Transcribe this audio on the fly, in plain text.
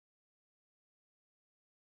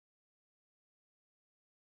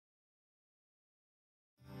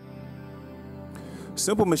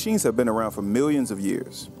Simple machines have been around for millions of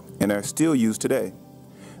years and are still used today.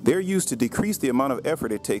 They're used to decrease the amount of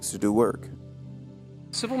effort it takes to do work.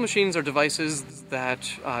 Simple machines are devices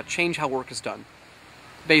that change how work is done,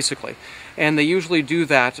 basically. And they usually do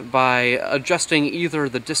that by adjusting either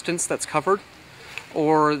the distance that's covered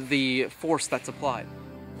or the force that's applied.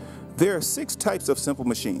 There are 6 types of simple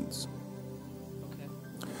machines. Okay.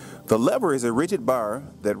 The lever is a rigid bar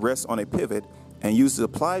that rests on a pivot and uses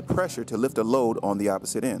applied pressure to lift a load on the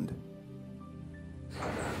opposite end.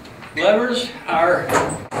 Levers are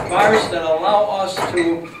bars that allow us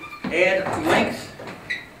to add length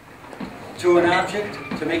to an object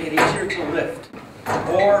to make it easier to lift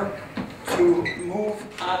or to move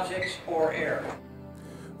objects or air.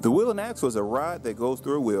 The wheel and axle is a rod that goes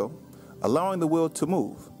through a wheel, allowing the wheel to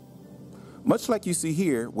move, much like you see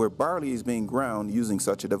here where barley is being ground using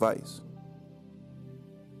such a device.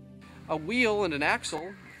 A wheel and an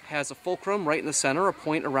axle has a fulcrum right in the center, a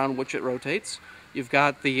point around which it rotates. You've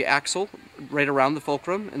got the axle right around the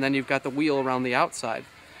fulcrum, and then you've got the wheel around the outside.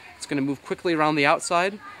 It's going to move quickly around the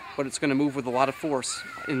outside, but it's going to move with a lot of force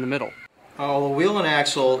in the middle. The wheel and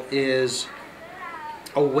axle is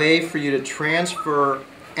a way for you to transfer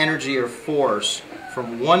energy or force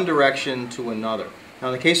from one direction to another. Now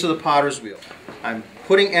in the case of the potter's wheel, I'm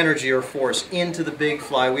putting energy or force into the big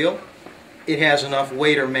flywheel. It has enough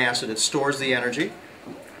weight or mass that it stores the energy,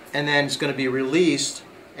 and then it's going to be released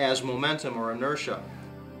as momentum or inertia.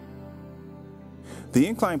 The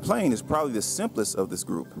inclined plane is probably the simplest of this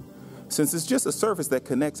group, since it's just a surface that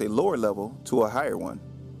connects a lower level to a higher one.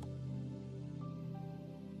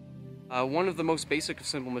 One of the most basic of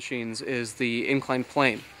simple machines is the inclined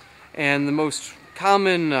plane. And the most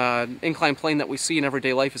common inclined plane that we see in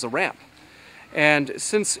everyday life is a ramp. And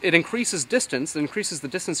since it increases distance, it increases the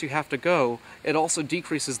distance you have to go, it also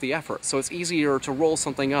decreases the effort. So it's easier to roll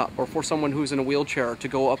something up, or for someone who's in a wheelchair to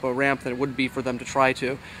go up a ramp than it would be for them to try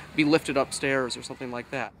to be lifted upstairs or something like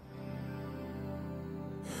that.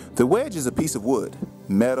 The wedge is a piece of wood,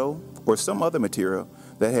 metal, or some other material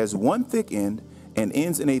that has one thick end and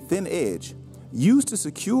ends in a thin edge, used to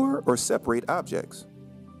secure or separate objects.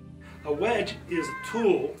 A wedge is a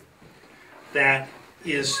tool that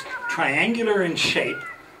is triangular in shape,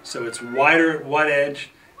 so it's wider at one edge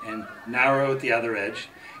and narrow at the other edge,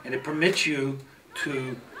 and it permits you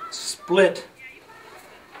to split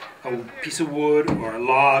a piece of wood or a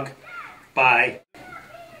log by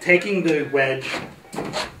taking the wedge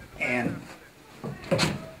and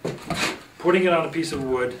putting it on a piece of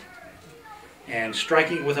wood and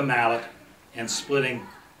striking it with a mallet and splitting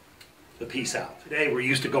the piece out. Today we're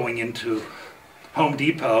used to going into Home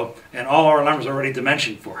Depot and all our lumbers are already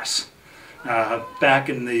dimensioned for us. Back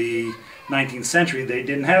in the 19th century they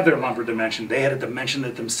didn't have their lumber dimensioned, they had to dimension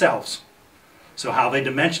it themselves. So how they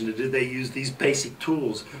dimensioned it, did they use these basic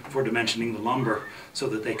tools for dimensioning the lumber so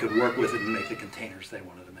that they could work with it and make the containers they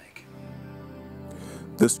wanted to make.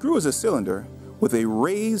 The screw is a cylinder with a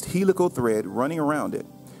raised helical thread running around it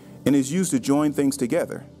and is used to join things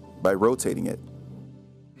together by rotating it.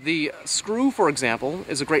 The screw, for example,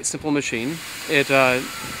 is a great simple machine. It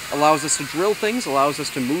allows us to drill things, allows us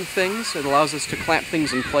to move things, it allows us to clamp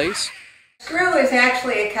things in place. Screw is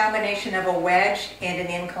actually a combination of a wedge and an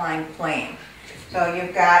inclined plane. So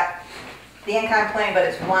you've got the inclined plane, but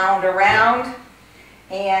it's wound around,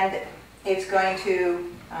 and it's going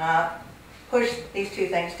to push these two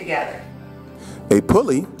things together. A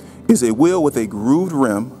pulley is a wheel with a grooved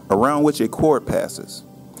rim around which a cord passes.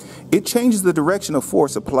 It changes the direction of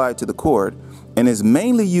force applied to the cord and is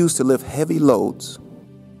mainly used to lift heavy loads.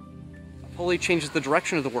 A pulley changes the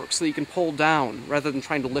direction of the work so that you can pull down rather than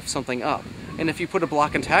trying to lift something up. And if you put a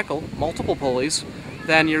block and tackle, multiple pulleys,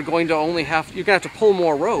 then you're going to have to pull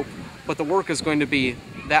more rope, but the work is going to be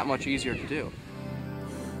that much easier to do.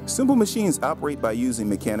 Simple machines operate by using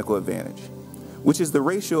mechanical advantage, which is the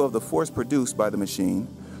ratio of the force produced by the machine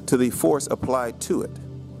to the force applied to it.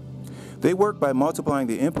 They work by multiplying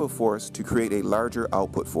the input force to create a larger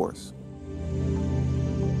output force.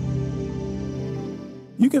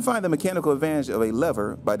 You can find the mechanical advantage of a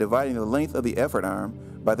lever by dividing the length of the effort arm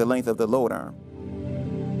by the length of the load arm.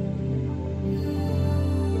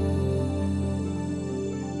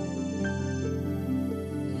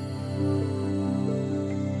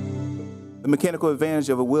 The mechanical advantage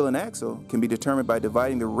of a wheel and axle can be determined by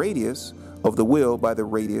dividing the radius of the wheel by the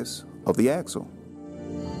radius of the axle.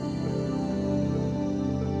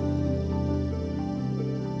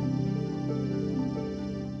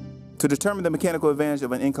 To determine the mechanical advantage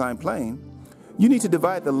of an inclined plane, you need to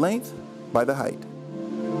divide the length by the height.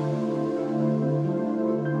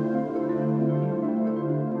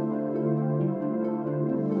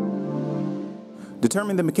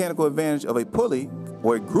 Determining the mechanical advantage of a pulley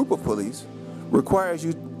or a group of pulleys requires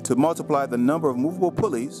you to multiply the number of movable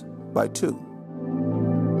pulleys by 2.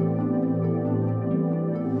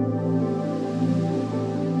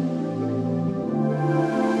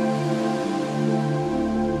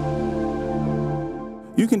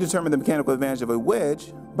 You can determine the mechanical advantage of a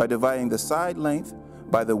wedge by dividing the side length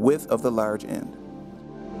by the width of the large end.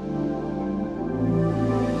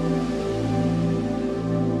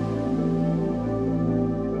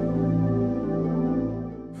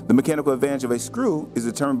 The mechanical advantage of a screw is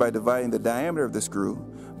determined by dividing the diameter of the screw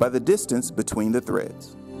by the distance between the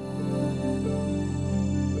threads.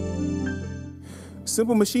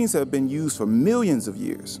 Simple machines have been used for millions of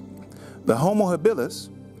years. The Homo habilis,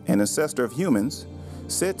 an ancestor of humans,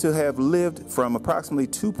 said to have lived from approximately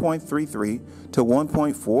 2.33 to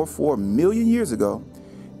 1.44 million years ago,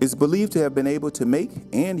 is believed to have been able to make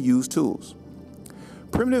and use tools.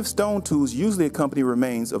 Primitive stone tools usually accompany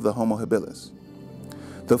remains of the Homo habilis.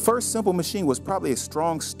 The first simple machine was probably a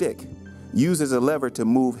strong stick used as a lever to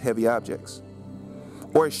move heavy objects,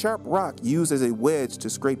 or a sharp rock used as a wedge to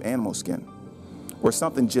scrape animal skin, or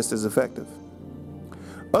something just as effective.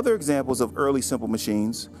 Other examples of early simple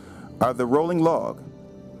machines are the rolling log,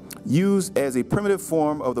 used as a primitive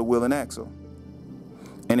form of the wheel and axle,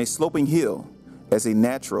 and a sloping hill as a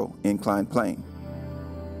natural inclined plane.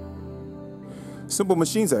 Simple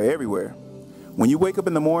machines are everywhere. When you wake up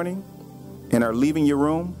in the morning and are leaving your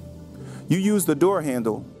room, you use the door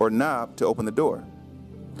handle or knob to open the door.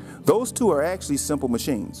 Those two are actually simple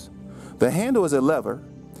machines. The handle is a lever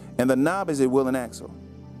and the knob is a wheel and axle.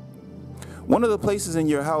 One of the places in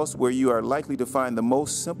your house where you are likely to find the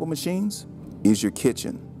most simple machines is your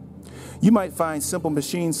kitchen. You might find simple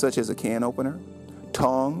machines such as a can opener,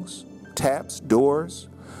 tongs, taps, doors,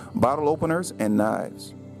 bottle openers, and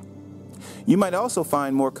knives. You might also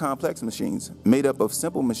find more complex machines made up of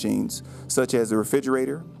simple machines such as a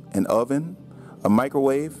refrigerator, an oven, a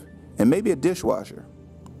microwave, and maybe a dishwasher.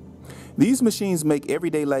 These machines make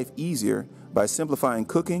everyday life easier by simplifying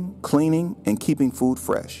cooking, cleaning, and keeping food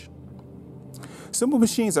fresh. Simple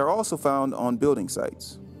machines are also found on building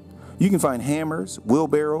sites. You can find hammers,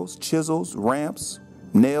 wheelbarrows, chisels, ramps,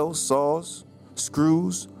 nails, saws,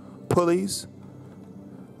 screws, pulleys,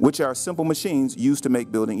 which are simple machines used to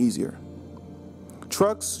make building easier.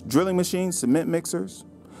 Trucks, drilling machines, cement mixers,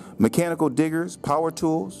 mechanical diggers, power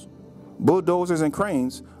tools, bulldozers, and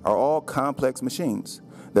cranes are all complex machines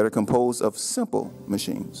that are composed of simple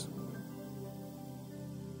machines.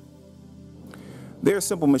 There are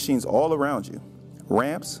simple machines all around you.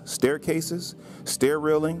 Ramps, staircases, stair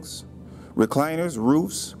railings, recliners,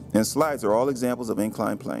 roofs, and slides are all examples of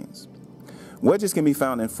inclined planes. Wedges can be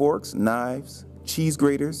found in forks, knives, cheese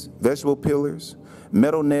graters, vegetable peelers,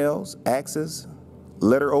 metal nails, axes,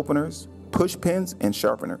 letter openers, push pins, and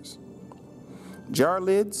sharpeners. Jar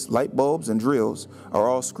lids, light bulbs, and drills are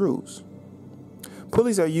all screws.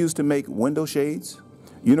 Pulleys are used to make window shades,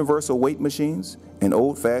 universal weight machines, and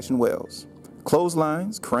old-fashioned wells,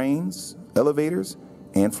 clotheslines, cranes, elevators,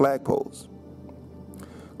 and flagpoles.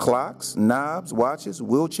 Clocks, knobs, watches,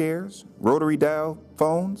 wheelchairs, rotary dial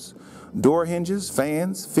phones, door hinges,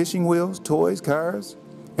 fans, fishing wheels, toys, cars,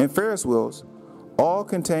 and Ferris wheels all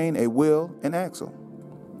contain a wheel and axle.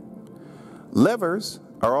 Levers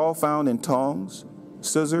are all found in tongs,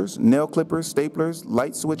 scissors, nail clippers, staplers,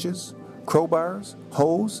 light switches, crowbars,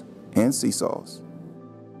 hoes, and seesaws.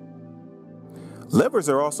 Levers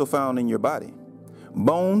are also found in your body.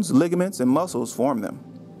 Bones, ligaments, and muscles form them.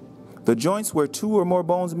 The joints where two or more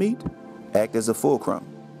bones meet act as a fulcrum.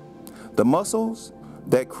 The muscles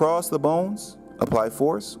that cross the bones apply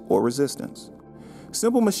force or resistance.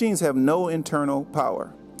 Simple machines have no internal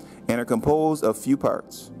power and are composed of few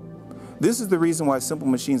parts. This is the reason why simple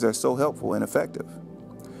machines are so helpful and effective.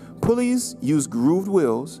 Pulleys use grooved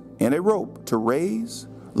wheels and a rope to raise,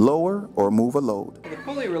 lower, or move a load. The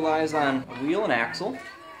pulley relies on a wheel and axle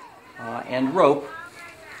and rope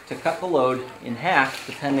to cut the load in half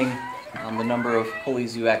depending on the number of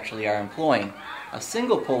pulleys you actually are employing. A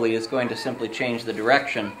single pulley is going to simply change the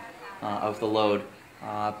direction of the load,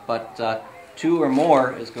 but two or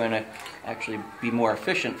more is going to actually be more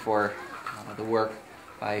efficient for the work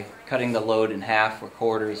by cutting the load in half or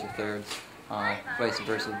quarters or thirds, vice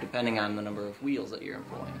versa, depending on the number of wheels that you're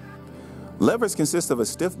employing. Levers consist of a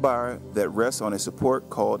stiff bar that rests on a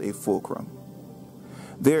support called a fulcrum.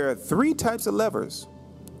 There are three types of levers: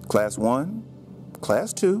 Class 1,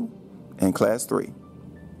 Class 2, and Class 3.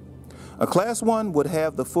 A Class 1 would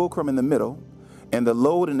have the fulcrum in the middle and the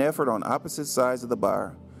load and effort on opposite sides of the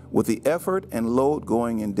bar, with the effort and load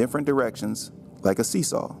going in different directions like a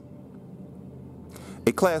seesaw.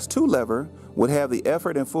 A Class 2 lever would have the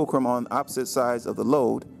effort and fulcrum on opposite sides of the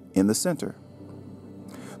load in the center.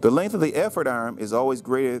 The length of the effort arm is always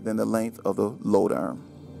greater than the length of the load arm.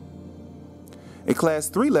 A Class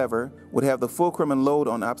 3 lever would have the fulcrum and load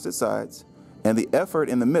on opposite sides and the effort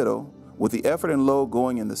in the middle, with the effort and load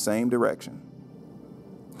going in the same direction.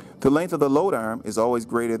 The length of the load arm is always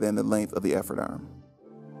greater than the length of the effort arm.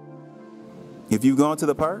 If you've gone to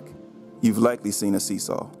the park, you've likely seen a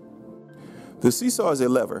seesaw. The seesaw is a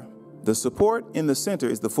lever. The support in the center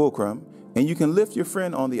is the fulcrum, and you can lift your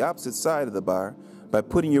friend on the opposite side of the bar by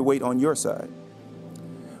putting your weight on your side.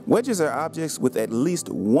 Wedges are objects with at least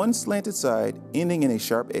one slanted side ending in a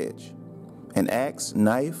sharp edge. An axe,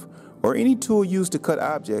 knife, or any tool used to cut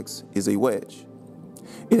objects is a wedge.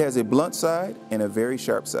 It has a blunt side and a very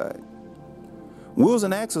sharp side. Wheels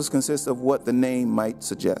and axles consist of what the name might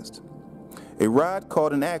suggest. A rod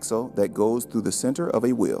called an axle that goes through the center of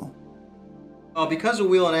a wheel. Because of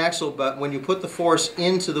wheel and axle, but when you put the force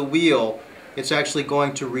into the wheel, it's actually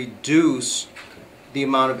going to reduce the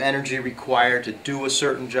amount of energy required to do a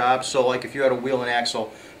certain job. So like if you had a wheel and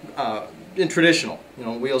axle in traditional,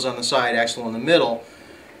 wheels on the side, axle in the middle,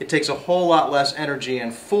 it takes a whole lot less energy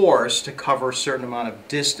and force to cover a certain amount of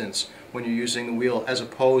distance when you're using the wheel as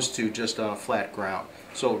opposed to just on a flat ground.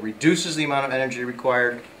 So it reduces the amount of energy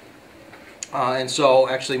required, and so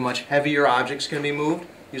actually much heavier objects can be moved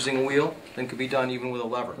using a wheel than could be done even with a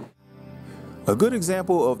lever. A good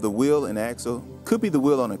example of the wheel and axle could be the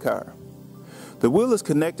wheel on a car. The wheel is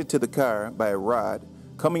connected to the car by a rod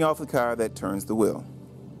coming off the car that turns the wheel,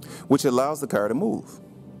 which allows the car to move.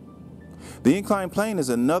 The inclined plane is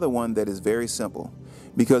another one that is very simple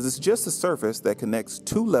because it's just a surface that connects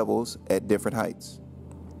two levels at different heights.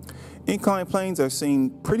 Inclined planes are seen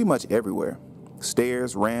pretty much everywhere: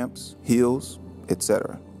 stairs, ramps, hills,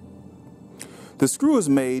 etc. The screw is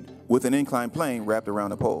made with an inclined plane wrapped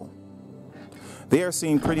around a pole. They are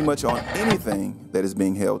seen pretty much on anything that is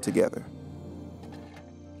being held together.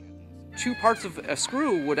 Two parts of a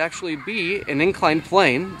screw would actually be an inclined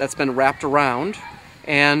plane that's been wrapped around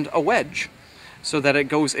and a wedge, so that it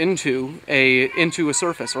goes into a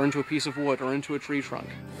surface or into a piece of wood or into a tree trunk.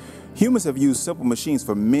 Humans have used simple machines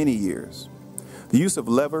for many years. The use of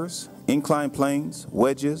levers, inclined planes,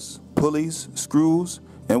 wedges, pulleys, screws,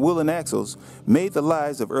 and wheel and axles made the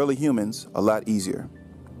lives of early humans a lot easier.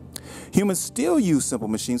 Humans still use simple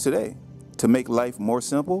machines today to make life more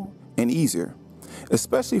simple and easier,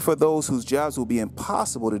 especially for those whose jobs will be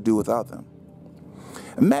impossible to do without them.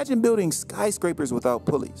 Imagine building skyscrapers without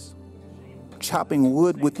pulleys, chopping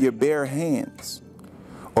wood with your bare hands,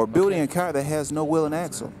 or building a car that has no wheel and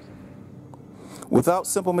axle. Without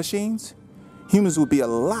simple machines, humans would be a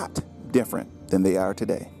lot different than they are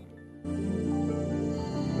today.